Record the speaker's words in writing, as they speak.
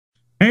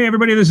Hey,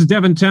 everybody, this is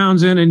Devin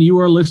Townsend, and you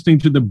are listening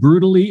to the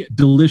Brutally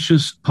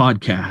Delicious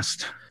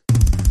Podcast.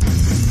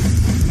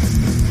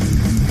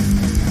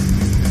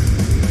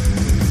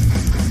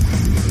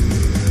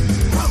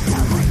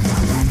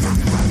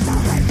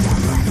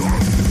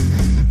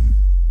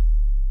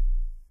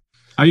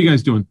 How you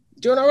guys doing?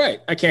 Doing all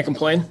right. I can't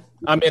complain.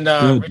 I'm in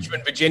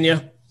Richmond,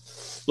 Virginia.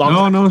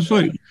 No,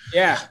 sweet.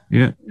 Yeah.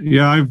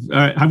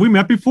 Have we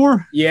met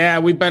before? Yeah,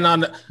 we've been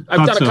on.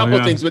 I've done a couple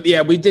of things, but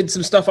we did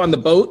some stuff on the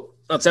boat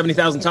on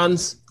 70,000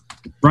 tons.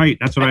 Right.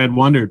 That's what I had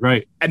wondered.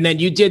 Right. And then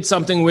you did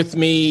something with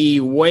me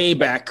way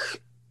back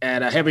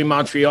at a Heavy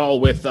Montreal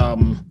with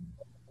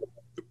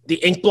the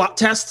ink blot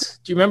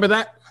test. Do you remember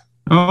that?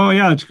 Oh,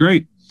 yeah. That's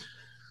great.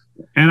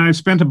 And I've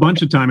spent a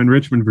bunch of time in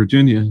Richmond,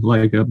 Virginia,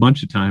 like a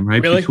bunch of time,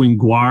 right? Really? Between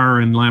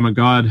Guar and Lamb of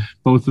God,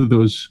 both of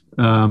those.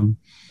 Spent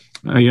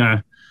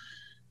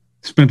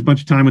a bunch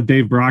of time with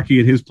Dave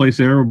Brocky at his place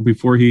there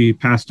before he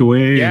passed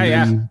away.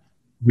 Yeah.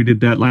 We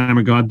did that Lamb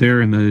of God there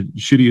in the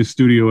shittiest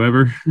studio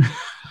ever.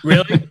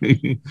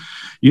 Really?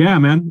 Yeah,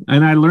 man.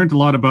 And I learned a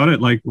lot about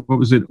it. Like, what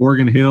was it?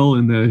 Oregon Hill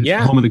and the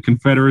home of the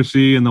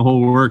Confederacy and the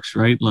whole works,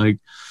 right? Like,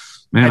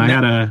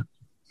 man,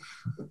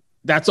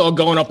 that's all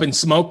going up in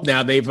smoke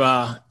now. They've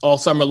all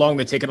summer long,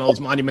 they're taking all those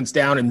monuments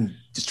down and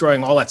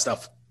destroying all that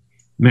stuff.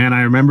 Man,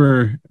 I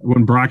remember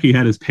when Brocky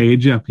had his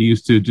page up, he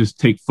used to just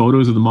take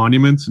photos of the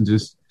monuments and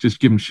just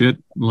give them shit.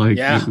 Like,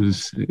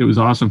 it was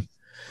awesome.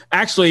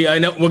 Actually, I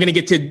know we're going to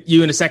get to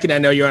you in a second. I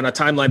know you're on a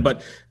timeline,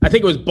 but I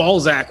think it was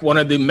Balzac, one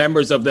of the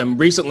members of them,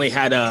 recently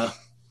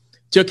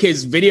took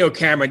his video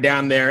camera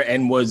down there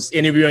and was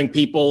interviewing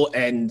people.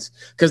 And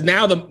because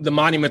now the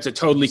monuments are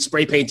totally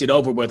spray painted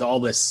over with all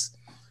this.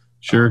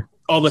 Sure.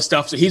 All the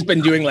stuff. So he's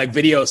been doing like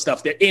video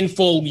stuff. They're in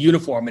full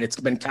uniform and it's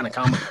been kind of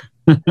comical.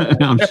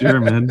 I'm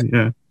sure, man.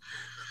 Yeah.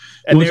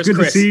 And well, it's good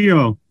to see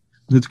you.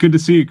 It's good to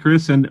see you,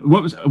 Chris. And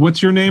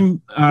what's your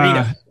name?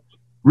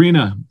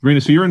 Rena.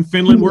 So you're in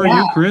Finland. Where are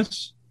you,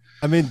 Chris?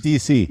 I'm in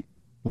DC.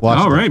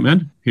 Washington. All right,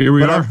 man. Here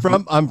we are.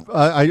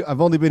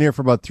 I've only been here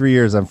for about 3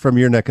 years. I'm from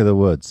your neck of the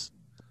woods.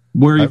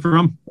 Where are you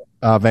from?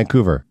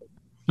 Vancouver.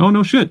 Oh,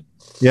 no shit.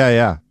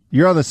 Yeah.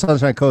 You're on the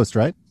Sunshine Coast,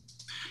 right?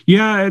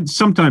 Yeah,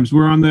 sometimes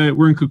we're in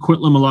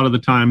Coquitlam a lot of the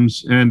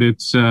times, and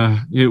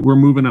we're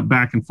moving up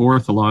back and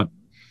forth a lot.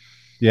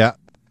 Yeah.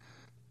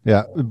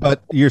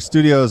 But your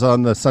studio is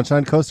on the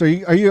Sunshine Coast. Are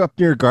you up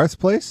near Garth's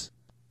place?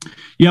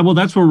 Yeah, well,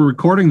 that's where we're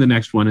recording the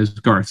next one is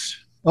Garth's.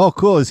 Oh,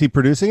 cool. Is he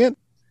producing it?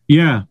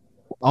 Yeah.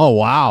 Oh,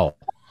 wow.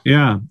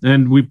 Yeah,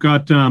 and we've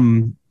got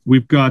what's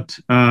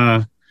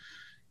the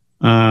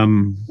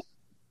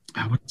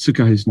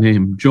guy's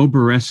name? Joe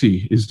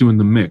Baresi is doing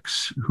the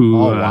mix.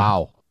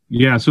 Wow.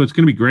 Yeah, so it's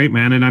going to be great,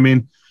 man. And I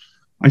mean,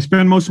 I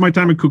spend most of my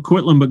time in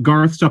Coquitlam, but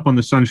Garth's up on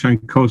the Sunshine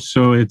Coast,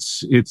 so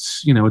it's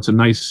a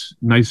nice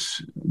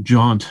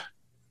jaunt.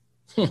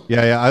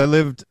 Yeah. I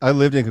lived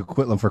in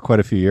Coquitlam for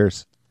quite a few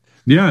years.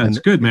 Yeah, it's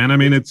good, man. I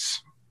mean,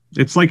 it's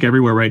like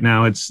everywhere right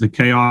now. It's the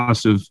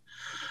chaos of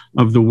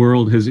the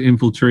world has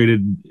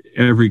infiltrated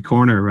every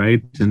corner,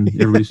 right? And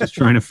everybody's just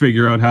trying to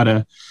figure out how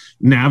to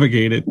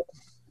navigate it.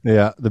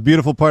 Yeah, the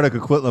beautiful part of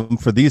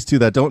Coquitlam, for these two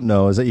that don't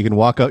know, is that you can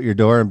walk out your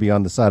door and be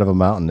on the side of a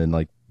mountain in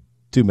like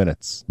 2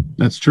 minutes.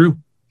 That's true.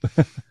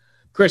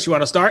 Chris, you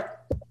want to start?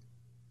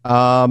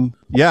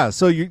 Yeah.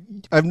 So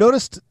I've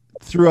noticed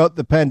throughout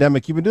the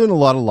pandemic, you've been doing a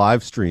lot of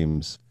live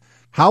streams.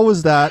 How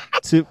was that?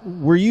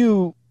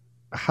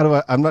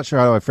 I'm not sure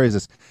how do I phrase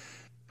this.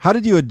 How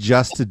did you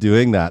adjust to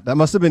doing that? That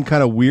must have been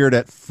kind of weird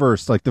at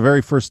first, like the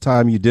very first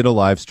time you did a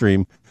live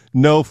stream.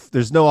 No,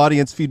 there's no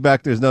audience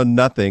feedback. There's no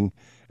nothing.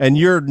 And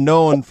you're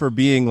known for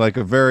being like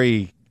a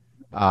very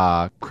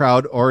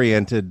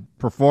crowd-oriented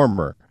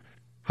performer.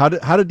 How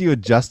did you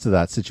adjust to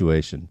that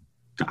situation?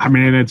 I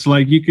mean, it's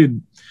like you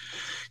could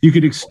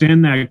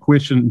extend that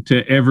question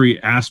to every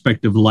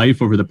aspect of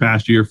life over the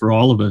past year for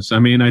all of us. I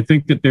mean, I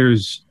think that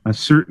there's a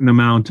certain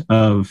amount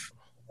of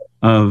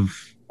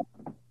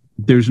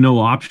there's no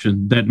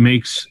option that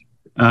makes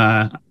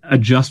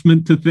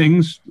adjustment to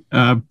things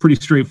pretty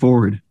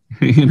straightforward.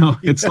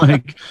 It's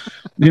like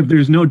if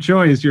there's no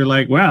choice, you're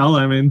like, well,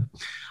 I mean,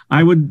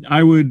 I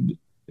would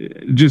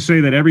just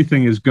say that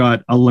everything has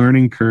got a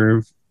learning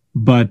curve,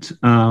 but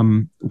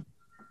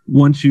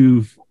once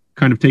you've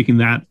kind of taken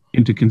that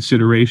into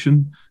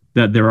consideration,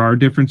 that there are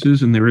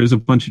differences and there is a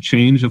bunch of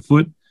change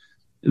afoot,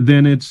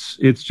 then it's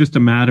just a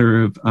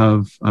matter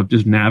of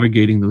just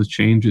navigating those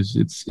changes.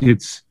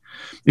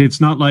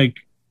 It's not like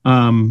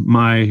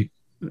my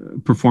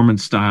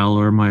performance style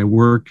or my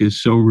work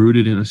is so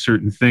rooted in a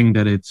certain thing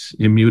that it's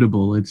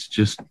immutable. It's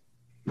just,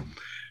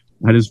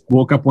 I just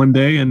woke up one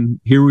day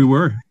and here we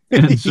were.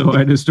 And so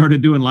I just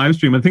started doing live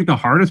stream. I think the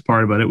hardest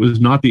part about it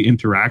was not the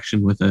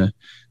interaction with a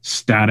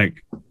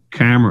static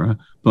camera,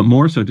 but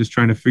more so just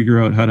trying to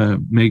figure out how to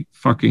make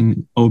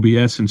fucking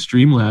OBS and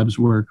Streamlabs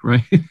work,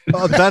 right?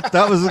 Oh, that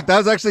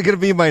was actually going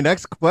to be my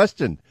next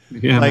question.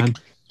 Yeah, like, man.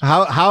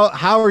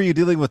 How are you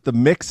dealing with the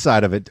mix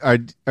side of it?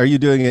 Are you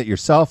doing it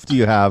yourself? Do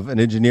you have an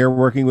engineer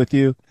working with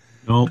you?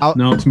 No,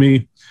 it's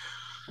me.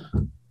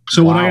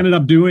 So what I ended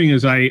up doing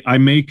is I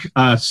make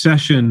a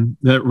session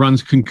that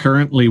runs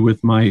concurrently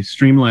with my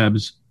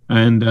Streamlabs.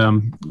 And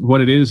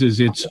what it is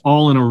it's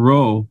all in a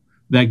row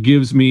that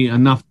gives me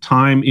enough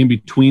time in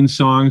between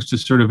songs to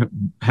sort of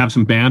have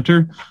some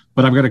banter.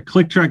 But I've got a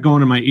click track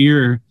going in my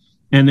ear.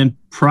 And then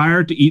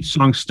prior to each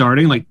song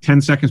starting, like 10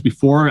 seconds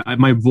before,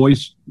 my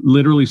voice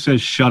literally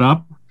says, shut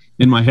up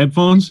in my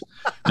headphones.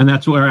 And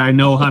that's where I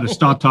know how to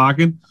stop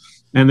talking.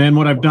 And then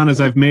what I've done is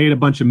I've made a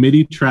bunch of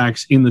MIDI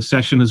tracks in the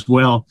session as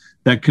well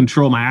that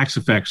control my axe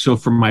effects. So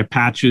from my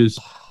patches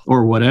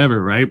or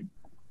whatever, right?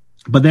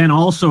 But then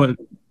also at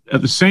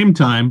the same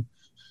time,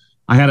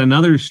 I had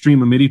another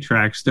stream of MIDI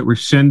tracks that were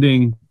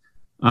sending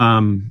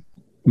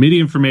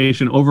MIDI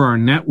information over our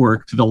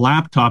network to the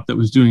laptop that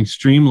was doing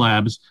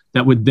Streamlabs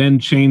that would then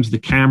change the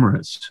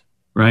cameras,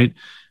 right?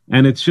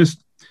 And it's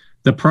just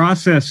the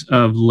process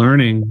of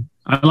learning.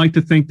 I like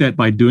to think that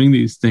by doing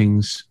these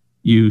things,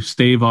 you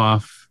stave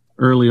off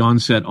early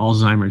onset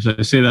Alzheimer's.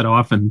 I say that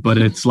often, but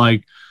it's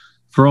like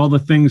for all the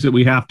things that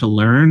we have to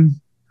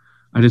learn,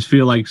 I just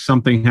feel like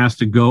something has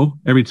to go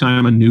every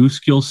time a new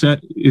skill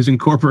set is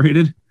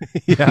incorporated.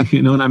 Yeah.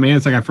 You know what I mean?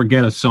 It's like I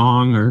forget a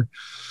song or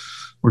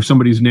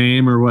somebody's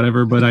name or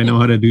whatever, but I know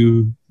how to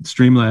do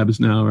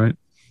Streamlabs now, right?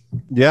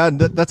 Yeah,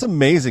 that's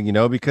amazing, you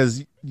know,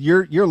 because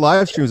your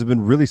live streams have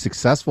been really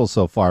successful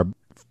so far,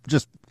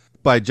 just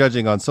by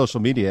judging on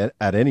social media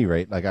at any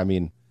rate. Like, I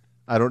mean,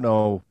 I don't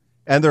know.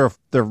 And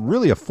they're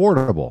really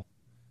affordable.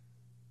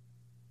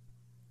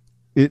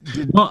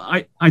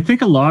 Well, I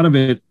think a lot of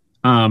it,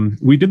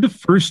 we did the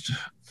first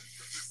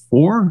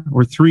 4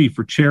 or 3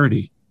 for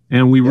charity,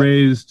 and we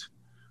raised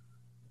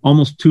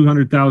almost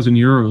 200,000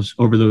 euros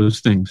over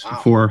those things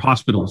for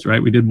hospitals,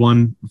 right? We did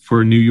one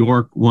for New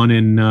York, one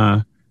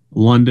in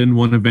London,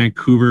 one in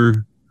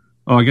Vancouver.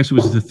 Oh, I guess it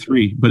was the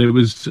 3, but it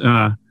was,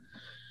 and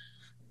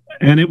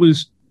it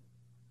was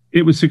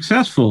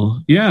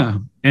successful. Yeah.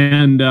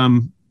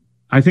 And,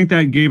 I think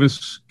that gave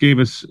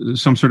us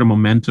some sort of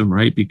momentum,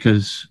 right?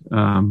 Because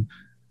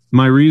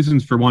my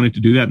reasons for wanting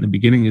to do that in the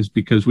beginning is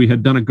because we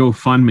had done a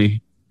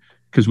GoFundMe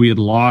because we had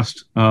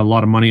lost a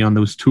lot of money on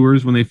those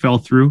tours when they fell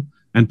through,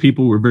 and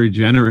people were very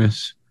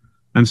generous.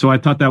 And so I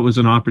thought that was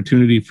an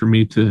opportunity for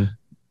me to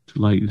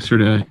like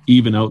sort of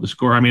even out the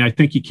score. I mean, I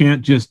think you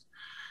can't just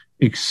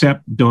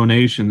accept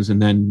donations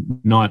and then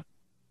not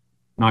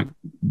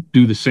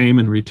do the same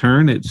in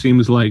return. It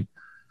seems like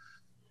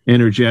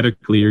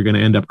energetically you're going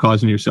to end up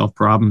causing yourself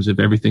problems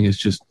if everything is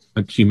just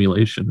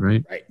accumulation,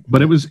 right?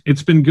 But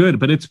it's been good,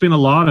 but it's been a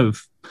lot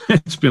of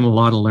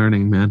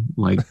learning, man,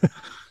 like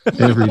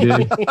every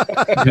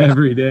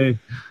day.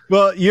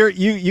 Well,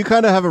 you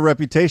kind of have a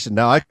reputation.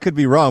 Now I could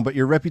be wrong, but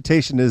your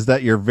reputation is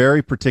that you're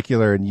very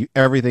particular and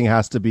everything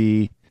has to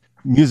be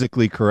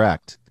musically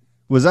correct.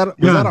 Was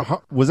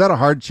that a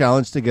hard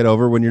challenge to get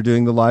over when you're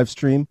doing the live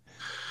stream?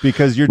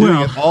 Because you're doing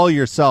it all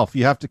yourself.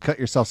 You have to cut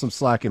yourself some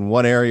slack in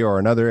one area or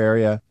another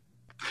area.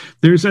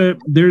 There's a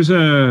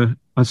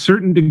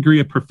certain degree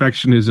of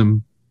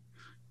perfectionism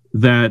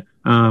that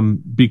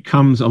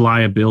becomes a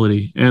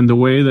liability. And the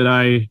way that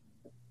I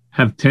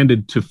have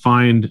tended to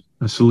find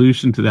a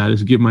solution to that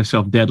is give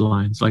myself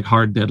deadlines, like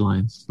hard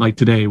deadlines, like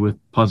today with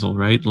Puzzle,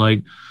 right?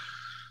 Like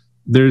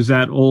there's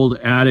that old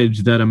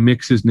adage that a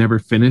mix is never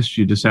finished.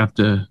 You just have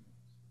to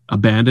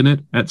abandon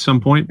it at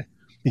some point.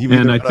 You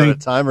either run out of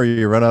time, or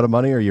you run out of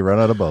money, or you run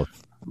out of both.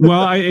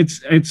 Well,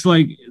 it's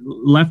like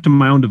left to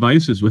my own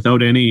devices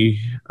without any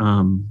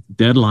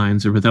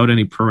deadlines or without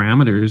any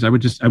parameters.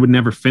 I would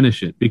never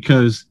finish it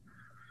because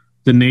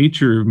the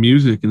nature of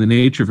music and the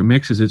nature of a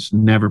mix is it's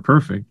never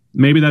perfect.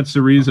 Maybe that's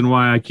the reason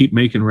why I keep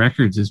making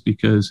records, is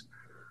because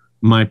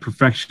my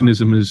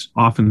perfectionism is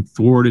often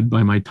thwarted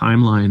by my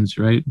timelines,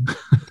 right?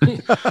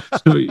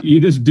 So you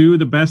just do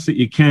the best that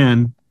you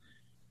can.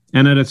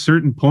 And at a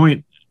certain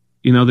point,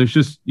 you know,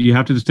 you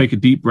have to just take a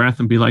deep breath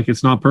and be like,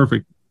 it's not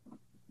perfect.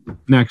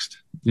 Next,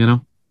 you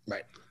know?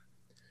 Right.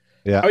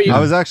 Yeah. I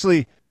was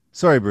actually,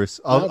 sorry, Bruce.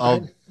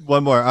 I'll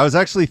one more. I was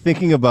actually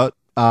thinking about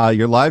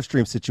your live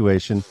stream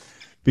situation,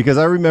 because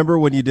I remember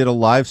when you did a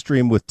live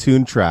stream with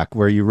TuneTrack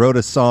where you wrote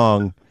a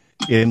song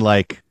in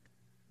like,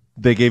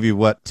 they gave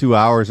you 2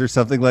 hours or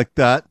something like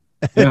that.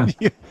 Yeah.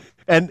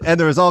 and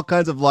there was all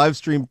kinds of live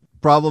stream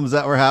problems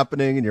that were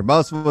happening, and your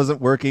mouse wasn't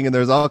working, and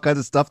there was all kinds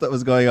of stuff that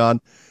was going on.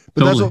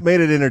 But That's what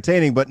made it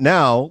entertaining. But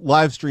now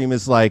live stream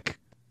is like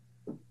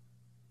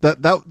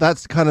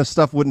that's kind of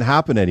stuff wouldn't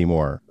happen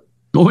anymore.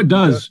 Oh, it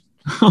does.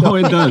 Oh,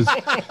 it does.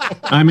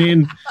 I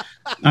mean,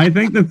 I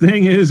think the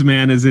thing is,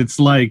 man, is it's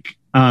like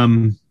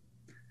one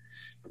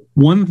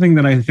thing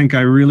that I think I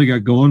really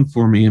got going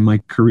for me in my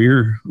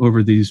career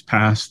over these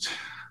past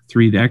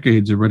 3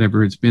 decades or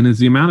whatever it's been is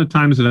the amount of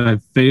times that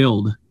I've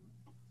failed,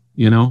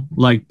 you know,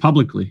 like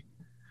publicly.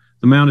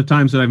 The amount of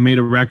times that I've made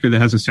a record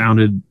that hasn't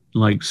sounded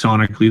like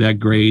sonically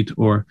that great,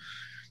 or,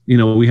 you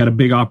know, we had a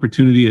big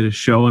opportunity at a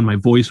show and my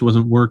voice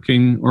wasn't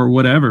working or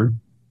whatever.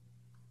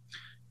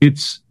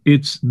 It's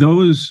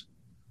those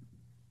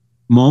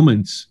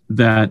moments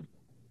that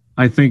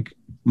I think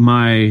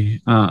my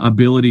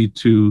ability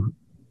to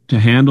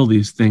handle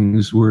these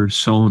things were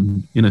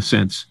sown, in a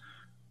sense.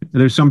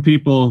 There's some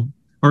people,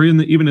 or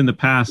even in the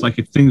past, like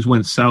if things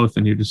went south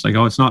and you're just like,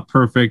 oh, it's not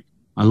perfect.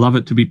 I love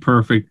it to be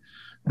perfect.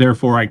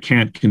 Therefore, I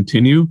can't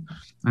continue.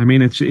 I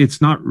mean,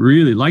 it's not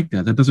really like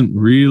that. That doesn't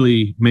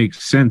really make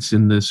sense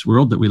in this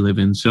world that we live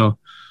in. So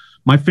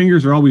my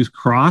fingers are always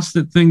crossed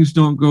that things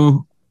don't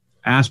go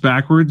ass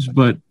backwards.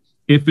 But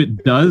if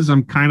it does,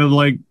 I'm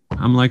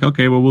like,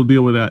 okay, well, we'll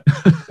deal with that.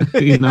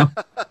 You know,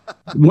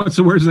 what's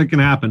the worst that can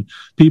happen?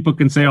 People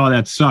can say, oh,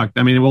 that sucked.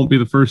 I mean, it won't be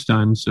the first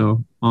time.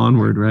 So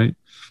onward, right?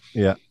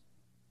 Yeah.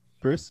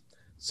 Bruce?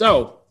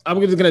 So I'm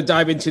just going to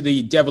dive into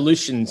the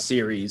Devolution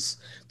series.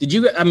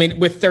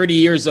 With 30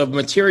 years of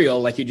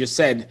material, like you just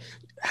said,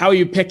 how are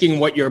you picking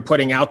what you're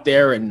putting out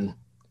there, and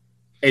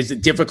is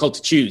it difficult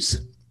to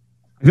choose?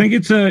 I think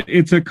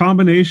it's a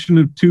combination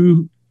of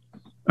two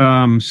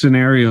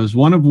scenarios,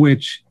 one of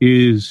which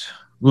is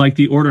like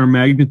the order of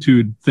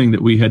magnitude thing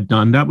that we had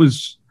done. That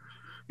was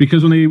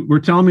because when they were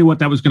telling me what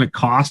that was going to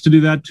cost to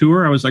do that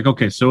tour, I was like,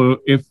 okay, so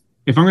if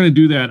I'm going to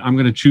do that, I'm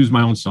going to choose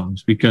my own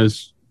songs,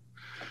 because,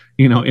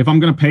 you know, if I'm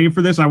going to pay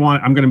for this, I'm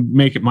going to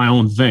make it my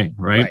own thing.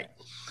 Right.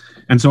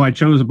 And so I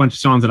chose a bunch of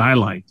songs that I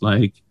liked,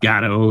 like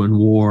Gatto and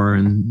War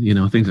and, you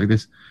know, things like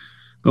this.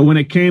 But when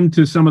it came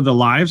to some of the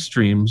live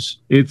streams,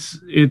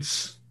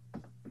 it's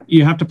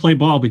you have to play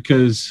ball,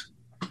 because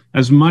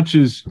as much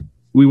as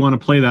we want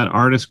to play that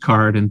artist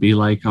card and be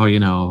like, oh, you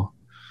know,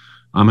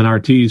 I'm an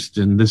artiste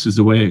and this is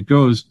the way it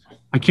goes,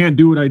 I can't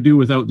do what I do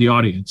without the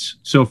audience.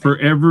 So for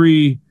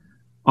every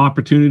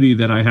opportunity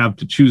that I have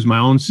to choose my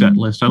own set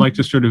list, I like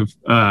to sort of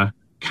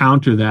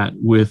counter that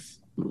with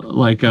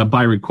like a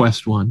by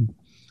request one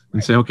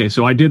and say, okay,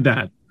 so I did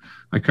that.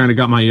 I kind of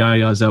got my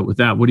yayas out with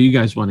that. What do you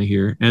guys want to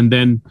hear? And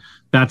then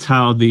that's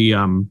how the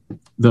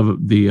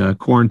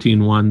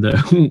quarantine one,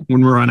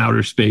 when we're on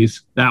outer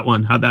space, that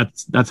one,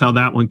 that's how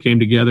that one came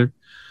together.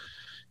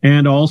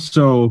 And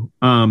also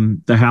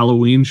the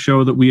Halloween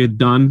show that we had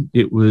done,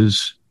 it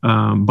was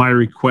by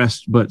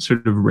request, but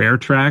sort of rare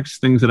tracks,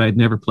 things that I'd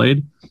never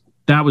played.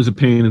 That was a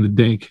pain in the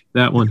dink,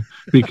 that one,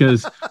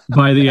 because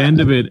by the end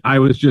of it, I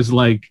was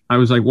like,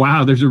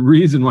 wow, there's a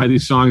reason why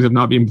these songs have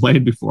not been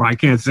played before. I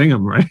can't sing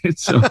them, right?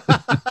 So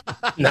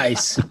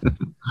nice.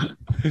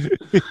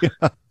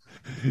 Yeah.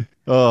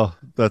 Oh,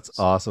 that's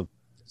awesome.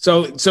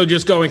 So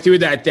just going through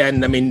that,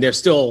 then, I mean, there's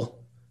still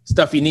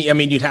stuff you need. I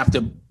mean, you'd have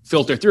to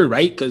filter through,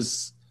 right?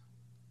 Because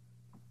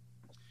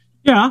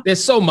yeah,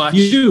 there's so much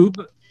you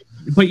do.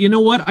 But you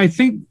know what? I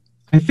think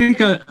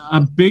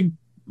a big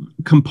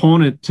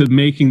component to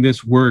making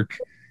this work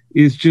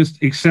is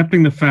just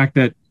accepting the fact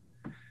that,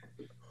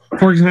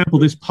 for example,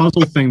 this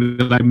puzzle thing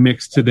that I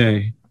mixed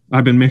today,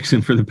 I've been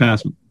mixing for the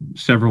past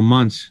several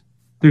months.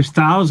 There's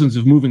thousands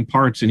of moving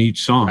parts in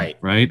each song,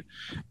 right?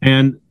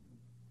 And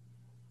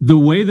the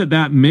way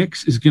that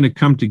mix is going to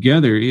come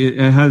together, it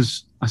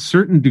has a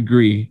certain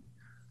degree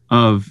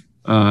of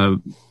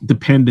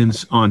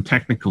dependence on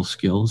technical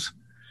skills.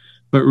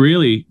 But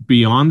really,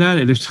 beyond that,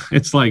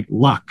 it's like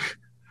luck.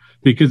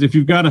 Because if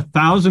you've got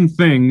 1,000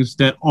 things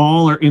that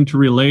all are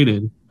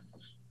interrelated,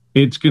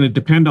 it's going to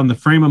depend on the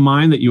frame of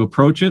mind that you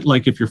approach it.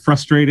 Like if you're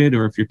frustrated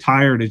or if you're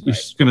tired, it's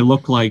just going to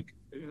look like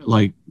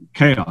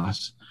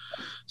chaos.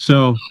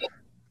 So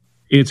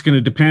it's going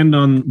to depend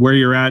on where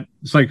you're at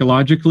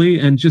psychologically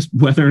and just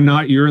whether or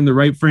not you're in the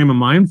right frame of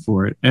mind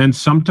for it. And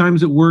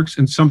sometimes it works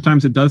and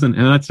sometimes it doesn't.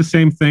 And that's the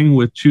same thing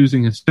with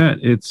choosing a set.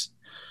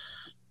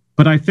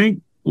 But I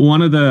think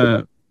one of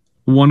the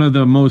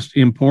most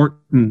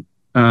important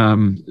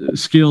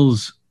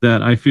skills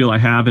that I feel I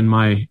have in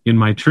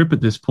my trip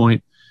at this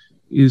point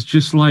is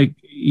just like,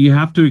 you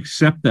have to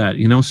accept that,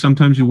 you know,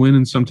 sometimes you win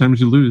and sometimes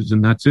you lose,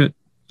 and that's it.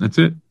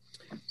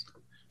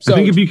 So I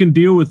think if you can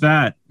deal with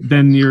that,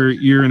 then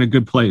you're in a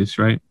good place,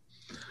 right?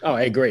 Oh,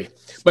 I agree.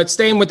 But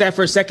staying with that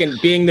for a second,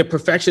 being the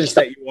perfectionist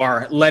that you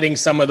are, letting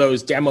some of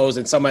those demos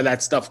and some of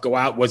that stuff go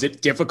out, was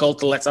it difficult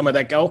to let some of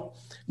that go,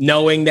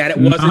 knowing that it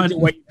wasn't the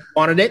way you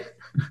wanted it?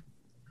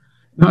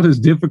 Not as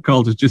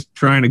difficult as just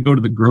trying to go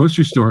to the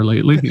grocery store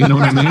lately. You know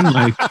what I mean?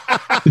 Like,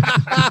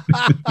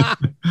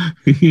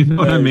 you know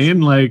what I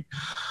mean? Like,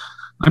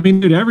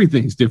 dude,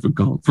 everything's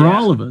difficult for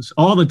all of us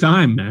all the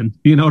time, man.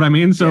 You know what I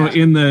mean? So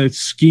in the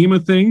scheme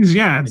of things,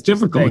 it's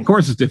difficult. Of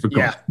course it's difficult.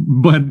 Yeah.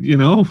 But, you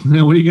know,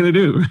 what are you going to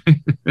do?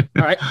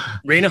 All right.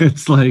 Rena.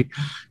 It's like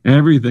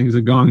everything's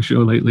a gong show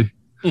lately.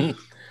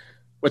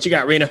 What you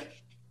got, Rena?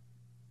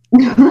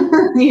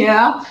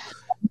 Yeah.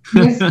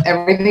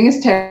 Everything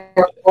is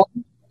terrible.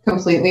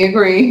 Completely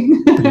agree.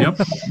 Yep.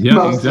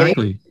 Yeah,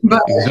 exactly.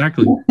 But,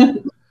 exactly.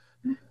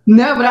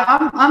 No, but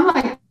I'm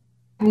like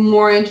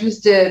more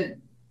interested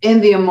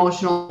in the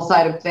emotional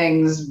side of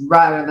things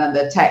rather than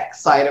the tech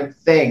side of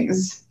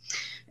things.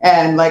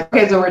 And like,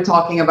 okay, so we're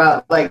talking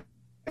about like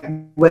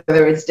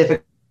whether it's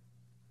difficult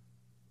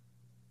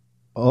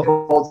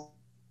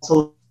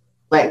to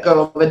let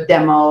go of a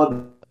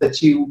demo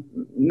that you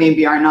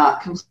maybe are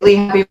not completely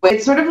happy with.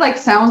 It sort of like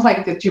sounds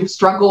like that you've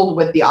struggled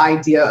with the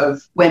idea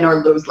of win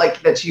or lose,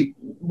 like that you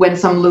win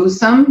some, lose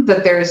some,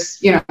 that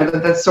there's, you know,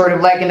 that's sort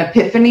of like an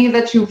epiphany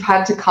that you've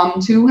had to come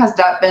to. Has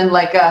that been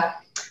like a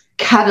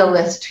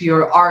catalyst to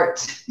your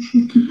art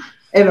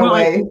in a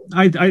way?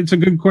 It's a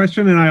good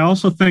question. And I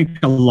also think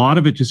a lot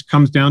of it just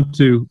comes down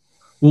to,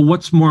 well,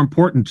 what's more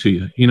important to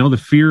you? You know, the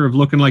fear of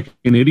looking like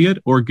an idiot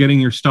or getting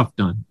your stuff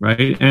done,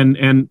 right?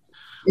 And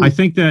I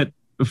think that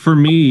for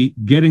me,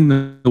 getting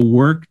the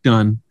work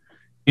done,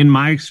 in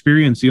my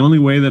experience, the only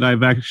way that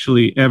I've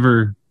actually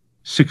ever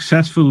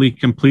successfully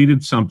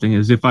completed something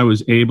is if I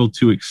was able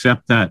to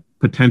accept that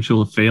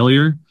potential of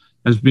failure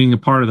as being a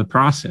part of the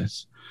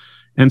process.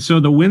 And so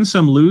the win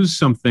some, lose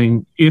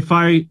something, if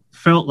I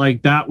felt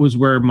like that was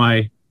where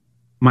my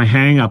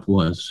hang up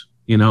was,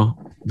 you know,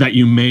 that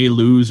you may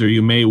lose or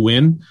you may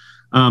win,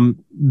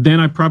 then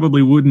I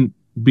probably wouldn't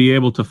be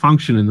able to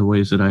function in the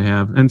ways that I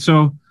have. And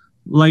so,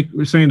 like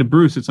we're saying to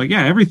Bruce, it's like,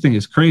 yeah, everything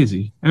is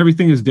crazy.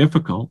 Everything is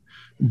difficult.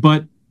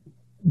 But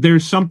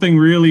there's something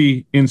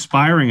really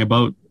inspiring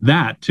about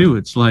that too.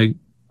 It's like,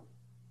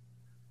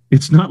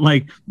 it's not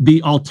like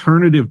the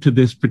alternative to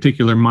this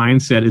particular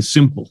mindset is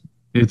simple.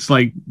 It's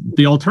like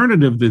the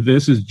alternative to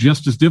this is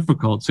just as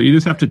difficult. So you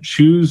just have to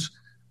choose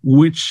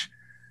which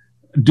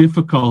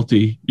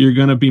difficulty you're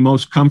going to be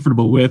most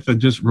comfortable with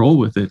and just roll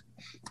with it.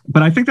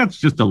 But I think that's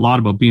just a lot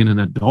about being an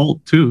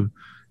adult too.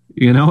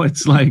 You know,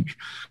 it's like,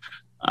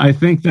 I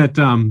think that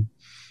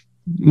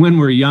when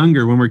we're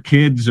younger, when we're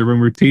kids or when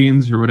we're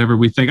teens or whatever,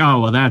 we think,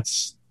 oh, well,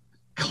 that's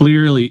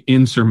clearly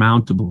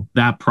insurmountable,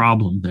 that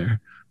problem there.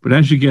 But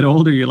as you get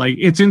older, you're like,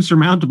 it's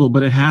insurmountable,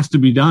 but it has to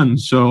be done.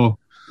 So,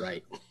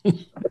 right.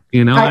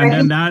 You know,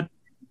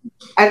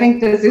 I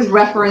think this is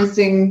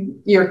referencing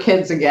your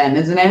kids again,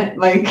 isn't it?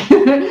 Like,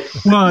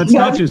 well, it's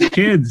not just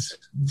kids.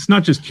 It's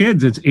not just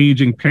kids. It's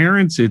aging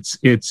parents. It's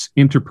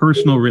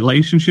interpersonal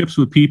relationships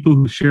with people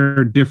who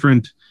share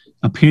different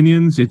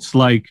opinions. It's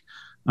like,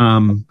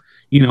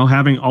 you know,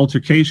 having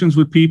altercations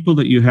with people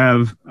that you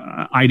have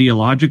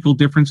ideological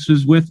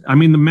differences with. I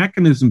mean, the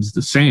mechanism's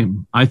the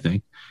same, I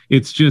think.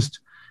 It's just,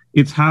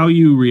 it's how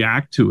you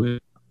react to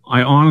it.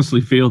 I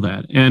honestly feel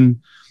that.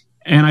 And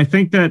I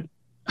think that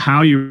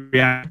how you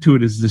react to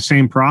it is the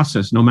same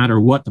process, no matter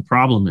what the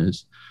problem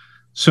is.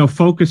 So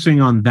focusing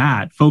on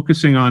that,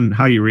 focusing on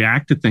how you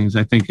react to things,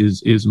 I think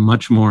is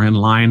much more in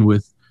line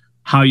with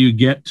how you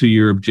get to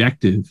your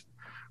objective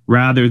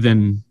rather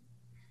than,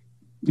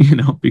 you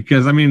know,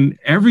 because I mean,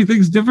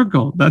 everything's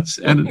difficult.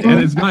 And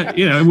it's not,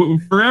 you know,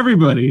 for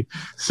everybody.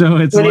 So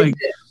it's but like,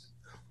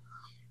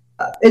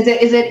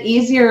 is it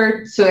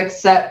easier to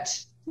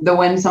accept the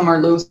win some or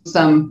lose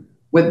some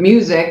with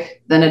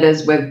music than it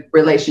is with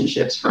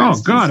relationships, for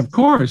instance? God, of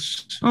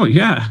course. Oh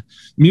yeah.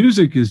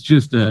 Music is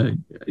just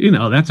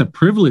that's a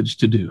privilege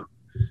to do.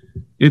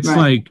 It's right.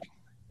 Like,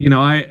 you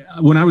know,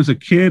 when I was a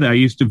kid, I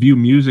used to view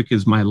music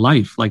as my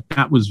life. Like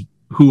that was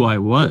who I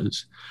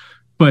was.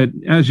 But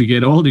as you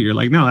get older, you're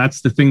like, no,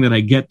 that's the thing that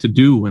I get to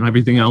do when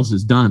everything else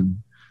is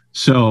done.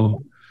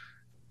 So,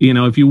 you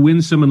know, if you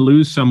win some and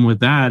lose some with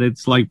that,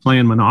 it's like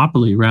playing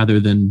Monopoly rather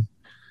than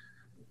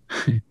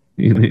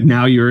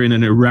now you're in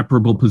an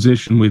irreparable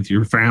position with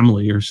your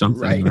family or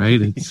something, right?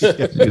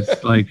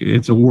 It's like,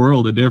 it's a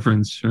world of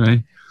difference,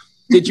 right?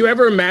 Did you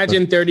ever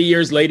imagine 30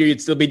 years later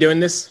you'd still be doing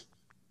this?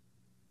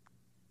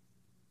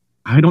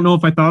 I don't know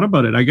if I thought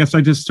about it. I guess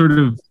I just sort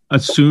of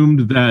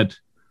assumed that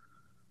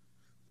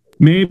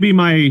maybe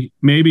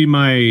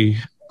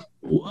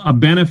a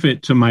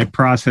benefit to my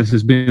process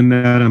has been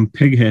that I'm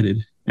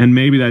pig-headed, and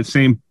maybe that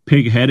same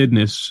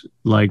pig-headedness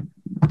like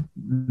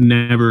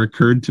never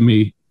occurred to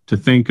me to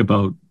think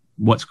about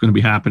what's going to be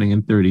happening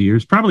in 30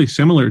 years. Probably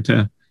similar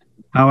to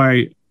how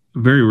I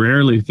very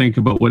rarely think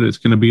about what it's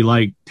going to be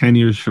like 10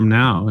 years from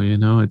now. You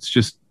know, it's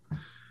just,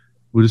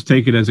 we'll just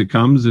take it as it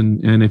comes,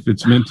 and if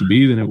it's meant to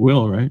be, then it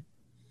will, right?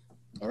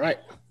 All right.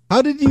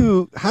 How did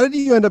you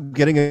end up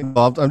getting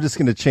involved? I'm just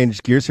going to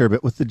change gears here a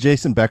bit with the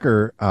Jason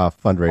Becker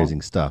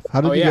fundraising stuff. How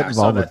did you get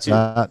involved with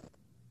that?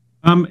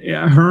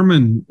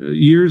 Herman,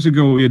 years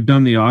ago, we had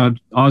done the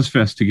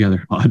Ozfest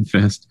together,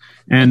 Oddfest,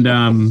 and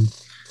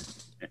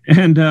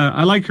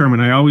I like Herman.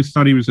 I always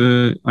thought he was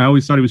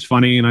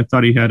funny, and I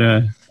thought he had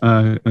a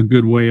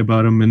good way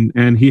about him.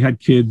 And he had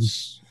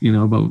kids, you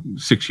know, about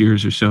 6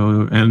 years or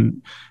so.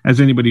 And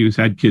as anybody who's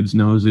had kids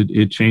knows,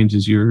 it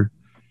changes your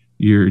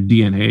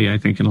DNA, I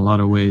think, in a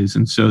lot of ways.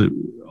 And so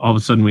all of a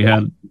sudden we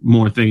had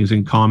more things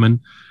in common.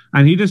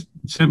 And he just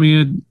sent me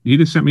a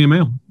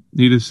mail.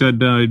 He just said,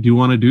 do you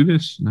want to do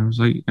this? And I was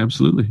like,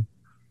 absolutely.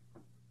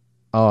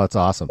 Oh, that's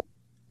awesome.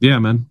 Yeah,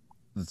 man.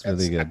 That's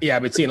really good. Yeah,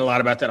 I've been seeing a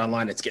lot about that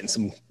online. It's getting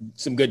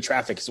some good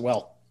traffic as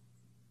well.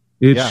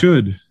 It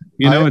should.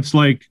 You know, it's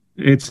like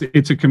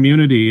it's a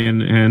community,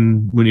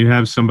 and when you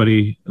have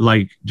somebody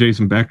like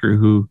Jason Becker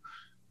who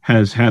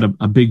has had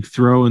a big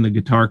throw in the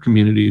guitar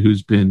community,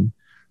 who's been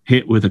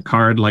hit with a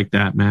card like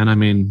that, man. I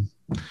mean,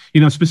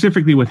 you know,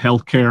 specifically with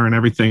healthcare and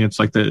everything, it's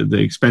like the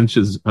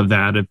expenses of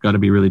that have got to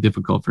be really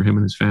difficult for him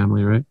and his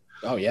family, right?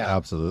 Oh yeah,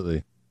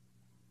 absolutely.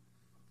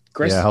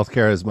 Chris? Yeah,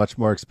 healthcare is much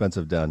more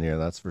expensive down here.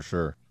 That's for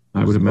sure.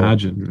 I would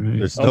imagine. Right?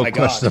 There's no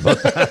question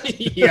about that.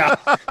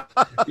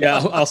 Yeah,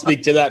 I'll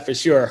speak to that for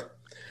sure.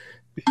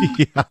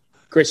 Yeah,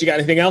 Chris, you got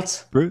anything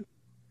else?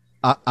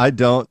 I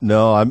don't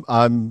know.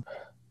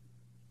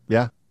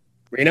 Yeah.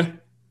 Rena?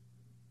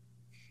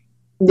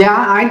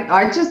 Yeah,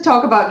 I just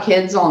talk about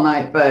kids all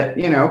night, but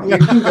you know, you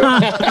can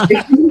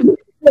go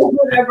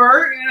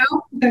whatever, you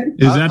know.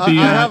 Is that the?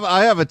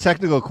 I have a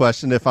technical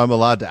question if I'm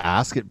allowed to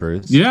ask it,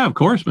 Bruce. Yeah, of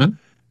course, man.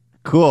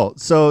 Cool.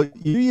 So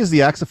you use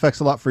the Axe effects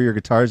a lot for your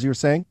guitars, you were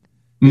saying?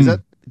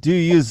 Do you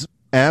use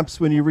amps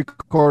when you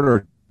record,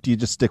 or do you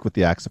just stick with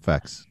the Axe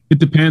effects? It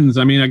depends.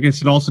 I mean, I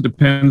guess it also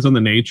depends on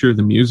the nature of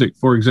the music.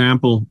 For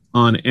example,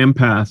 on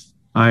Empath,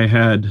 I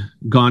had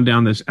gone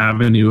down this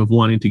avenue of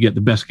wanting to get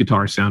the best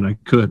guitar sound I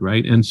could,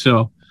 right? And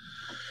so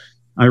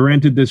I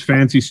rented this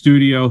fancy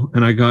studio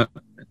and I got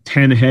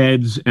 10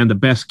 heads and the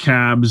best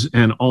cabs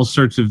and all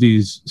sorts of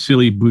these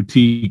silly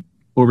boutique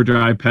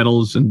overdrive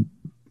pedals and,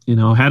 you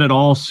know, had it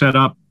all set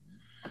up.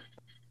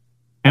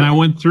 And I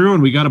went through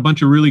and we got a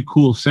bunch of really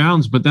cool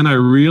sounds, but then I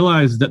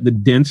realized that the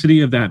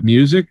density of that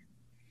music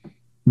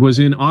was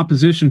in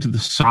opposition to the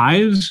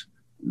size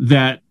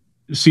that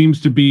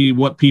seems to be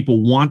what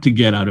people want to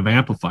get out of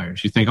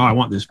amplifiers. You think, oh, I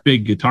want this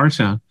big guitar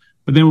sound.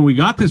 But then when we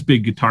got this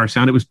big guitar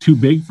sound, it was too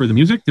big for the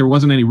music. There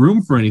wasn't any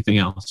room for anything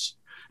else.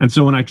 And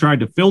so when I tried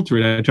to filter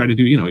it, I tried to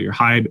do, you know, your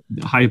high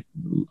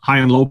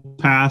and low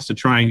pass to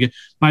try and get,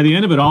 by the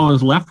end of it, all I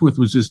was left with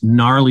was this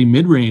gnarly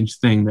mid-range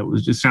thing that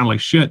was just sound like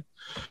shit.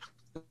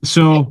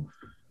 So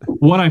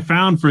what I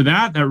found for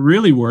that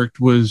really worked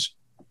was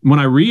when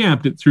I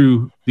reamped it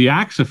through the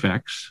Axe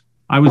effects,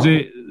 I was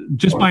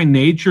just by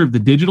nature of the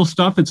digital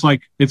stuff, it's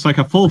like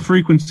a full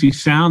frequency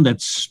sound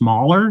that's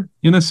smaller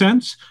in a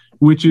sense,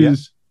 which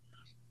is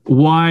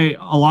why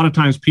a lot of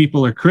times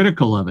people are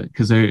critical of it,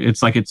 because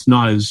it's like it's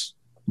not as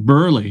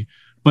burly.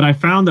 But I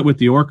found that with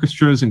the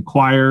orchestras and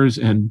choirs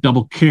and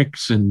double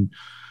kicks and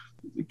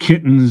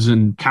kittens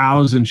and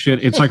cows and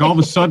shit, it's like all of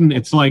a sudden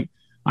it's like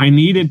I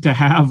needed to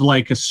have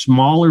like a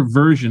smaller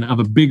version of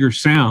a bigger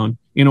sound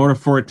in order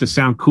for it to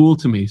sound cool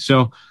to me.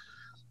 So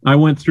I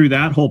went through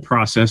that whole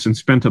process and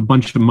spent a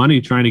bunch of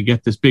money trying to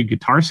get this big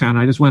guitar sound.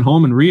 I just went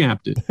home and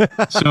reamped it.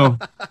 So,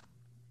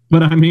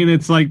 but I mean,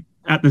 it's like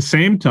at the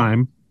same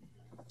time,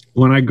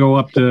 when I go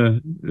up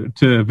to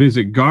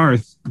visit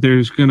Garth,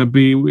 there's going to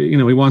be, you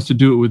know, he wants to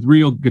do it with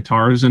real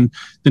guitars, and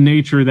the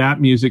nature of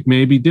that music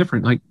may be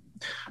different. Like,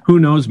 who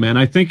knows, man?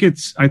 I think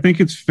it's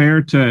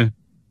fair to,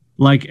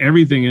 like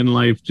everything in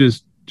life,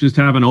 just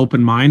have an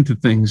open mind to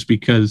things,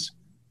 because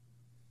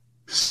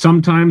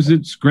sometimes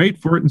it's great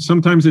for it and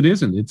sometimes it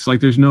isn't. It's like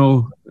there's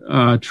no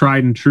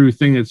tried and true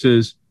thing that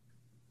says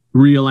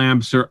real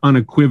amps are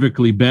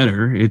unequivocally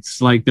better. It's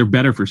like they're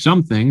better for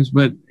some things,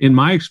 but in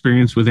my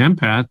experience with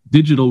Empath,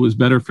 digital was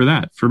better for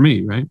that, for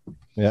me, right?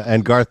 Yeah,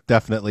 and Garth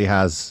definitely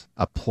has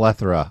a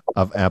plethora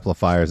of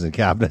amplifiers and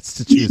cabinets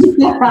to choose from.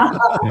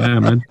 Yeah,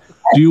 man.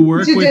 Do you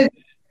work with...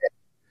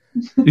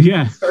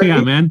 Yeah,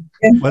 man.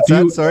 What's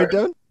that? Sorry,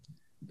 Devin?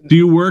 Do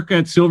you work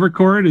at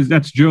Silvercord?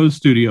 That's Joe's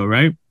studio,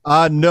 right?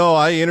 No,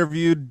 I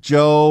interviewed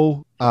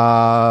Joe.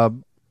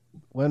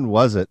 When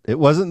was it? It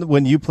wasn't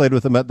when you played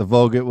with him at the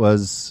Vogue. It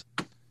was,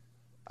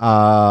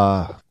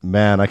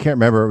 man, I can't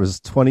remember. It was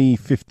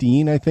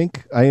 2015, I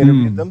think. I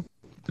interviewed them.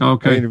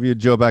 Okay. I interviewed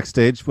Joe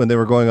backstage when they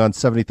were going on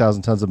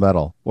 70,000 Tons of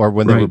Metal, or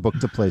when they were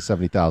booked to play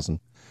 70,000.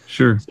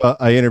 Sure. So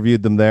I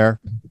interviewed them there.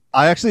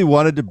 I actually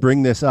wanted to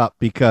bring this up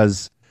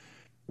because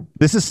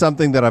this is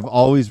something that I've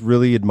always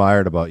really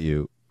admired about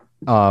you.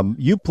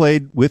 You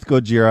played with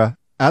Gojira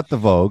at the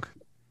Vogue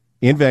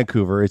in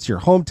Vancouver. It's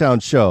your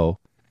hometown show.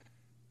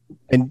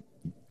 And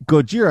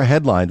Gojira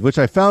headlined, which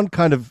I found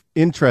kind of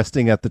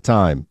interesting at the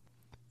time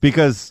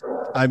because,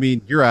 I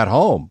mean, you're at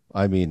home.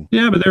 I mean...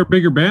 Yeah, but they're a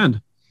bigger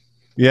band.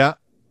 Yeah.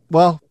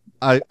 Well,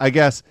 I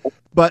guess.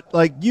 But,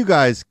 like, you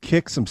guys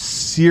kicked some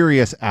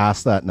serious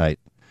ass that night.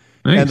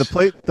 Thanks.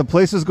 And the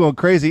place was going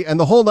crazy. And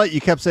the whole night you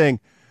kept saying,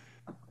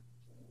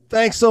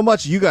 thanks so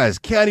much. You guys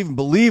can't even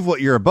believe what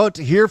you're about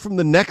to hear from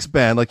the next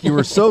band. Like, you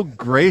were so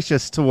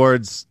gracious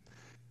towards...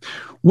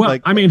 Well,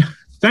 like, I mean,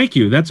 thank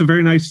you. That's a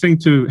very nice thing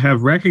to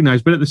have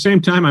recognized. But at the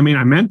same time, I mean,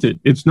 I meant it.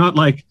 It's not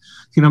like,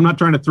 you know, I'm not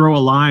trying to throw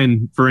a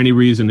line for any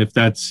reason if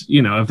that's,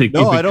 you know, if they...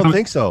 No, I don't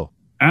think so.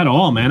 At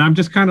all, man. I'm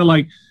just kind of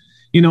like,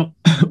 you know,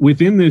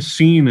 within this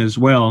scene as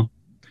well,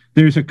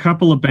 there's a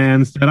couple of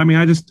bands that, I mean,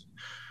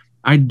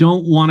 I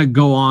don't want to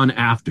go on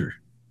after,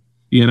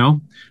 you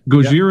know?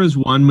 Gojira's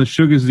one,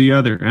 Meshuggah's the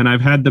other. And I've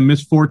had the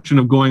misfortune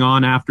of going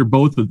on after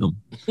both of them.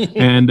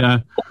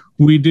 And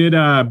we did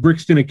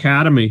Brixton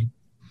Academy,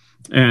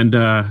 and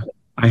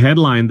I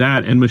headlined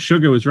that, and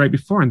Meshuggah was right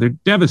before, and they're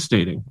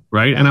devastating,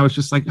 right? And I was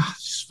just like, oh,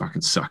 this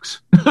fucking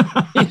sucks.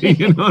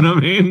 You know what I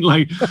mean?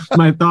 Like,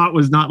 my thought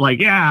was not like,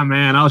 yeah,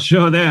 man, I'll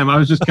show them. I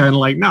was just kind of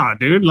like, nah,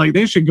 dude, like,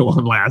 they should go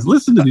on last.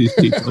 Listen to these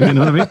people, you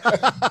know what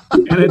I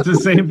mean? And it's the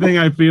same thing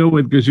I feel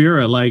with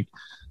Gojira. Like,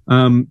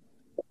 on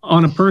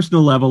a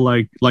personal level,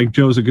 like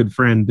Joe's a good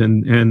friend,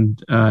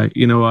 and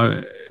you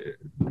know,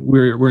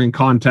 we're in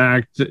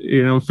contact,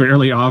 you know,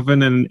 fairly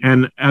often,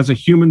 and as a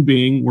human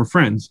being, we're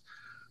friends.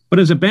 But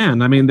as a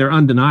band, I mean, they're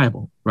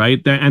undeniable,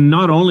 right? And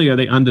not only are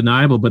they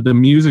undeniable, but the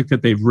music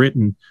that they've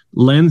written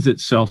lends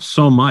itself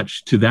so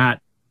much to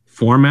that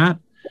format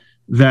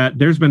that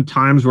there's been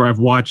times where I've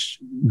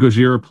watched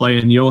Gojira play,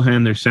 and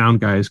Johan, their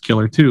sound guy, is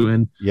killer too.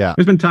 And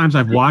there's been times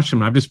I've watched him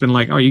and I've just been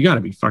like, oh, you got to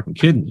be fucking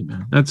kidding me,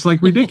 man. That's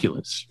like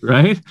ridiculous,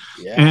 right?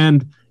 Yeah.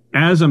 And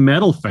as a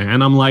metal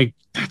fan, I'm like,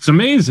 that's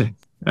amazing.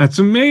 That's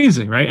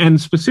amazing, right? And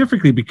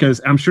specifically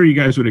because I'm sure you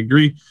guys would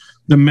agree,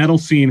 the metal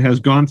scene has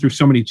gone through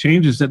so many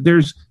changes that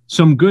there's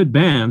some good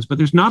bands, but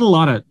there's not a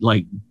lot of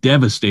like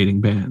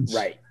devastating bands.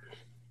 Right.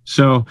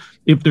 So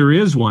if there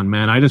is one,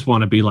 man, I just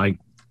want to be like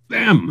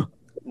them.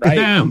 Right.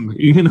 Them,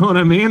 you know what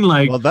I mean?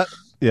 Like, well, that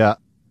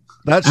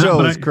show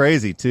was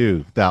crazy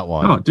too. That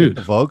one, oh, dude,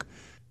 the Vogue.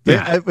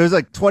 It was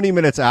like 20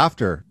 minutes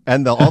after,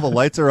 and all the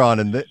lights are on,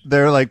 and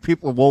they're like,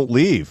 people won't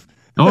leave.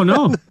 Oh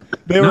no,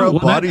 they were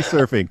out body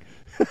surfing,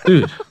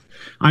 dude.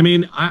 I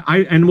mean,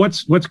 I and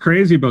what's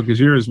crazy about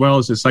Gojira as well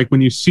is it's like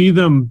when you see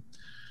them,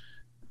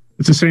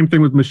 it's the same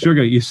thing with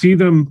Meshuggah. You see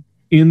them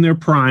in their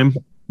prime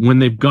when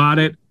they've got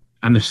it.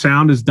 And the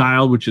sound is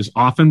dialed, which is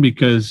often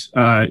because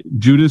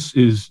Judas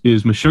is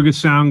Meshuggah's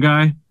sound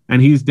guy,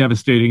 and he's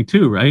devastating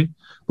too, right?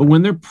 But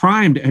when they're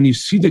primed and you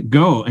see it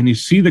go and you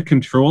see the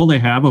control they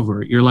have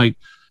over it, you're like,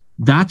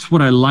 that's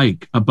what I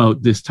like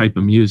about this type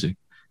of music,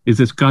 is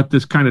it's got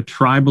this kind of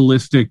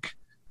tribalistic,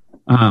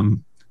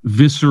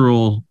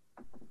 visceral,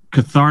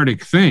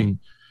 cathartic thing.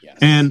 Yes.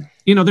 And,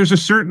 you know, there's a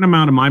certain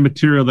amount of my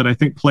material that I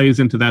think plays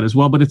into that as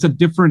well, but it's a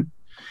different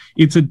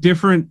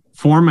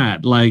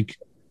format. Like,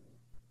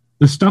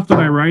 the stuff that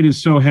I write is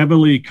so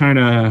heavily kind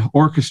of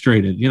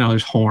orchestrated. You know,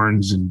 there's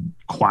horns and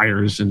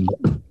choirs and,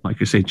 like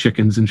I say,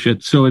 chickens and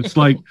shit. So it's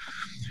like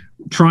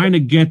trying to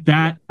get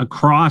that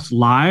across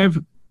live.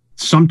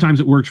 Sometimes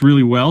it works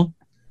really well.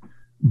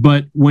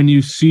 But when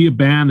you see a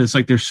band that's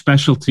like their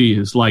specialty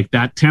is like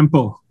that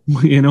tempo,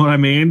 you know what I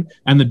mean?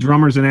 And the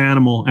drummer's an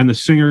animal and the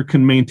singer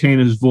can maintain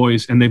his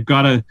voice, and they've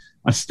got to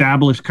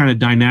establish kind of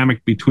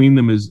dynamic between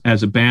them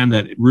as a band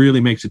that really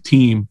makes a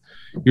team.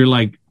 You're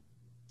like,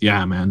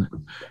 yeah, man.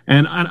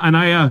 And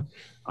I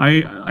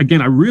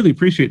again, I really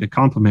appreciate the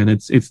compliment.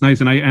 It's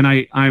nice. And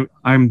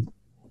I'm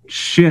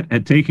shit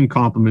at taking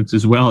compliments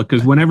as well.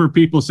 Cause whenever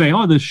people say,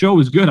 oh, the show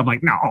is good, I'm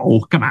like,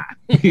 no, come on.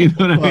 You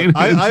know what I mean?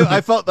 I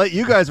felt like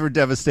you guys were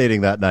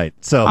devastating that night.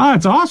 So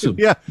it's awesome.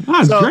 Yeah.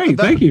 It's great.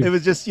 Thank you. It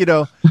was just, you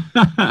know,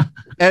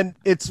 and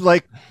it's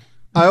like,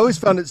 I always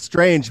found it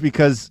strange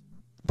because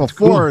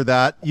before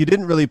that, you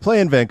didn't really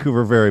play in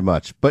Vancouver very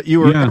much, but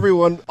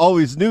everyone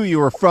always knew you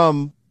were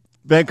from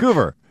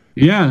Vancouver.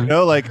 Yeah. You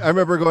know, like I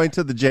remember going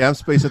to the jam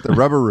space at the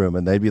Rubber Room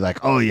and they'd be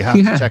like, oh, you have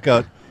to check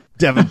out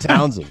Devin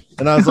Townsend.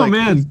 And I was like,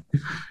 man.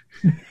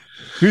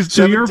 Who's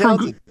so Devin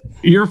Townsend?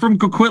 You're from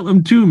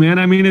Coquitlam too, man.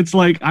 I mean, it's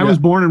like I was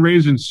born and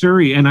raised in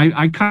Surrey, and I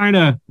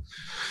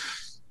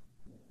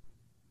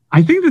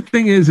think the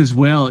thing is as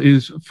well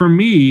is for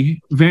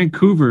me,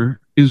 Vancouver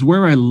is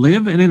where I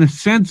live. And in a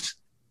sense,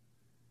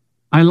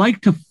 I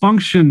like to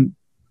function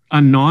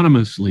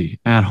anonymously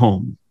at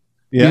home.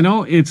 Yeah. You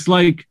know, it's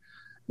like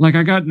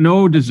I got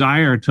no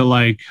desire to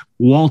like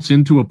waltz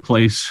into a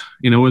place,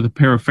 you know, with a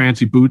pair of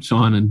fancy boots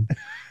on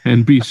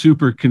and be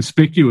super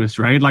conspicuous,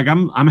 right? Like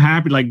I'm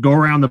happy to like go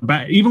around the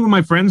back. Even when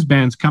my friends'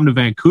 bands come to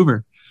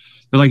Vancouver,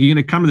 they're like, "You're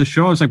gonna come to the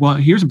show?" I was like, "Well,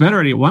 here's a better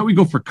idea. Why don't we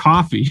go for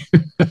coffee,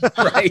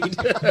 right?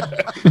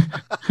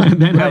 and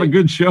then have a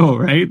good show,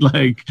 right?"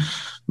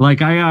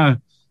 Like I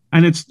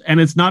and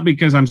it's not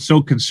because I'm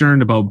so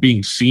concerned about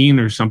being seen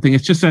or something.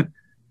 It's just that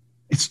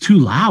it's too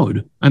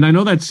loud. And I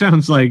know that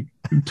sounds like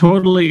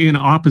totally in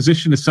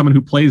opposition to someone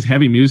who plays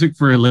heavy music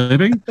for a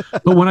living.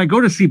 But when I go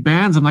to see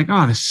bands, I'm like,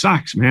 oh, this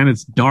sucks, man.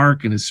 It's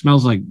dark and it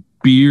smells like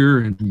beer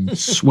and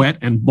sweat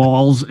and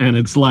balls. And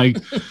it's like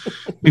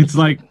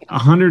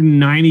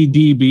 190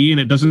 dB and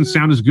it doesn't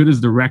sound as good as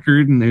the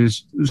record. And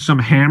there's some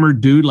hammered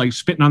dude like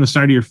spitting on the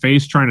side of your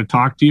face trying to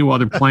talk to you while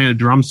they're playing a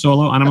drum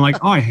solo. And I'm like,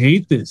 oh, I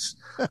hate this.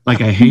 Like,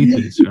 I hate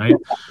this, right?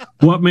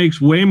 What makes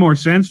way more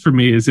sense for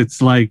me is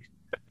it's like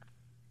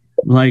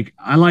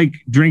I like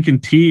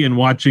drinking tea and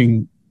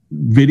watching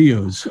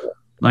videos.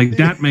 Like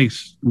that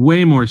makes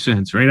way more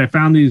sense, right? I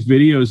found these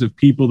videos of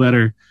people that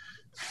are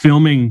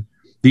filming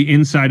the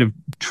inside of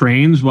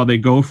trains while they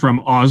go from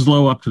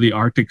Oslo up to the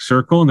Arctic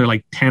Circle, and they're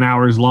like 10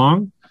 hours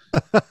long.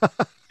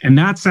 And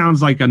that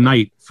sounds like a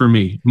night for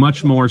me,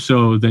 much more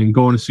so than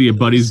going to see a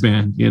buddy's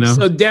band, you know?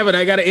 So, Devin,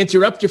 I got to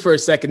interrupt you for a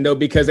second, though,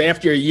 because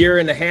after a year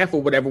and a half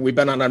or whatever we've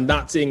been on, I'm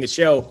not seeing the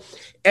show.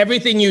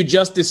 Everything you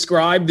just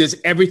described is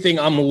everything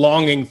I'm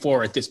longing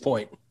for at this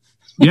point.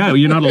 Yeah,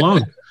 you're not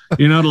alone.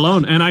 You're not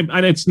alone.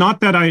 And it's not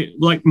that I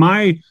like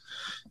my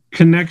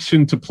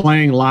connection to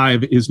playing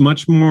live is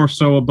much more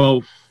so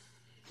about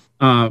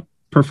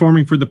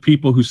performing for the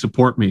people who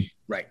support me.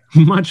 Right.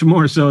 Much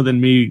more so than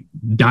me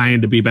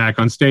dying to be back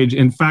on stage.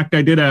 In fact,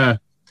 I did an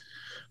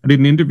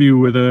interview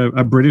with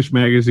a British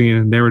magazine,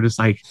 and they were just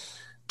like,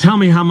 tell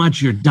me how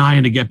much you're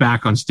dying to get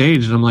back on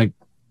stage. And I'm like,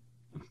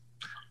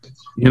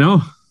 you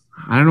know,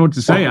 I don't know what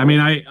to say. I mean,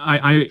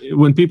 I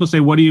when people say,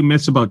 what do you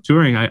miss about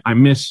touring? I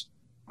miss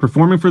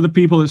performing for the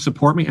people that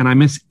support me, and I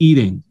miss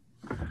eating,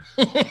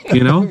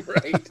 you know?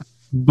 Right.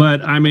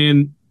 But I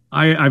mean,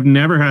 I've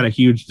never had a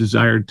huge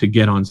desire to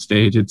get on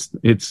stage.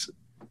 It's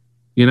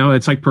You know,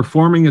 it's like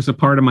performing is a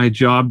part of my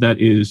job that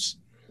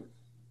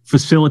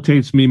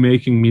facilitates me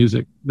making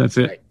music. That's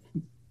it. Right.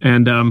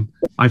 And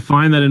I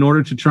find that in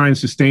order to try and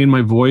sustain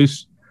my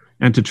voice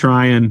and to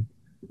try and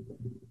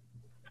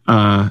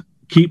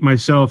keep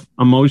myself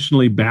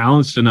emotionally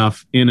balanced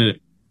enough in a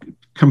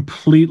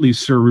completely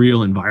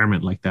surreal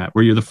environment like that,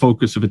 where you're the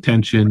focus of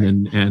attention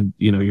and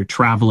you know, you're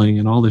traveling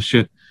and all this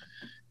shit,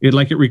 it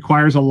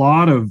requires a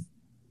lot of,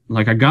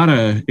 like,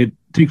 it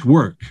takes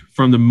work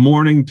from the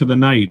morning to the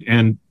night,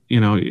 and, you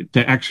know,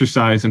 to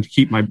exercise and to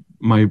keep my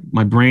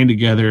brain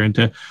together and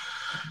to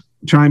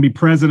try and be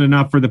present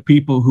enough for the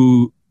people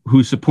who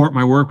support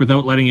my work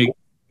without letting it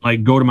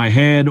like go to my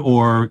head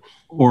or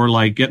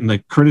like getting the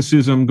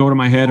criticism go to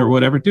my head or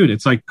whatever. Dude,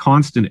 it's like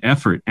constant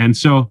effort. And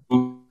so,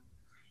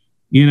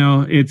 you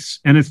know, it's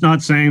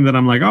not saying that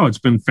I'm like, oh, it's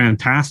been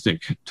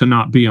fantastic to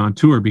not be on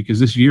tour, because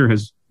this year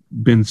has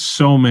been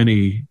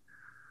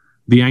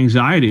the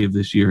anxiety of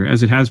this year,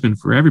 as it has been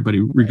for everybody,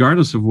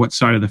 regardless of what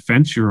side of the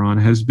fence you're on,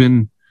 has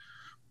been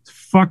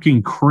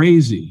fucking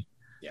crazy.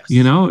 Yes.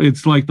 You know,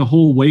 it's like the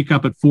whole wake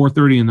up at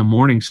 4:30 in the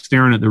morning,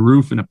 staring at the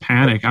roof in a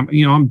panic.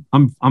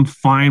 I'm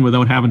fine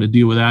without having to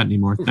deal with that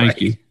anymore. Thank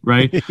you.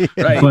 Right.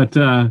 Right.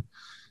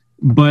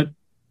 But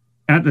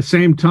at the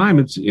same time,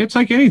 it's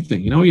like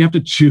anything, you know, you have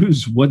to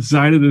choose what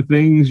side of the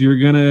things you're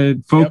going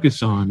to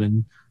focus on.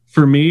 And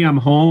for me, I'm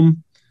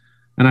home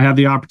and I have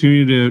the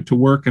opportunity to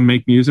work and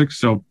make music.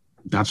 So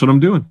that's what I'm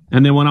doing.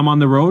 And then when I'm on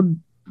the road,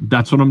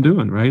 that's what I'm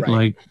doing. Right.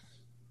 Like,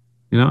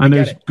 you know, and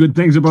there's good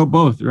things about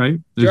both, right?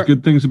 There's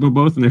good things about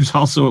both. And there's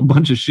also a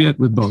bunch of shit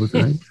with both,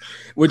 right?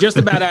 We're just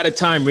about out of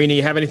time. Rena,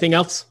 you have anything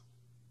else?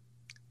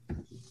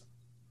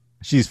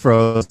 She's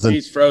frozen.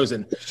 She's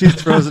frozen.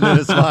 She's frozen in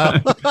a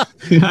smile.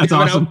 That's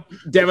awesome.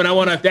 Devin, I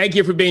want to thank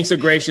you for being so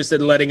gracious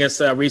and letting us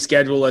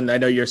reschedule. And I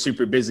know you're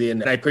super busy,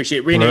 and I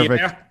appreciate Rena. You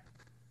there?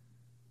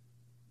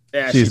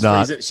 Yeah, she's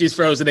not. Frozen. She's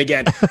frozen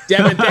again.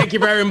 Devin, thank you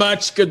very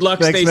much. Good luck.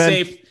 Thanks, Stay man.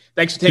 safe.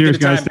 Thanks for taking the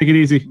time. Guys. Take it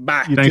easy.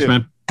 Bye. Thanks,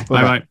 man.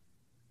 Bye-bye.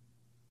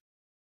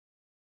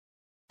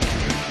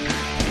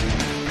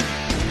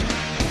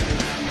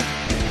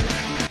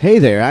 Hey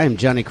there, I am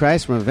Johnny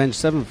Christ from Avenged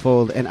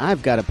Sevenfold, and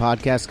I've got a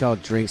podcast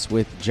called Drinks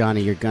with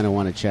Johnny you're going to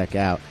want to check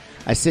out.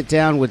 I sit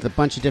down with a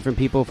bunch of different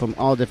people from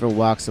all different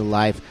walks of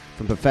life,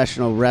 from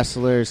professional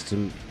wrestlers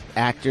to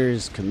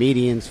actors,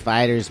 comedians,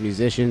 fighters,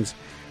 musicians,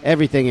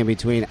 everything in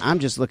between. I'm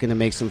just looking to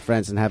make some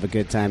friends and have a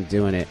good time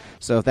doing it.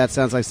 So if that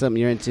sounds like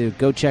something you're into,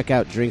 go check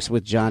out Drinks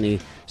with Johnny,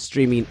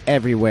 streaming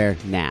everywhere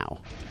now.